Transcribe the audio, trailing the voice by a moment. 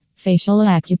Facial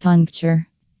acupuncture.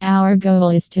 Our goal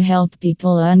is to help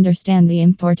people understand the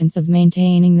importance of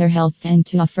maintaining their health and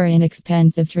to offer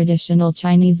inexpensive traditional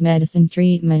Chinese medicine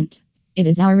treatment. It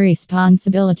is our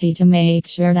responsibility to make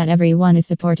sure that everyone is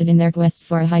supported in their quest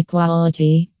for a high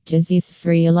quality, disease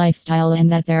free lifestyle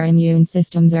and that their immune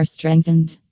systems are strengthened.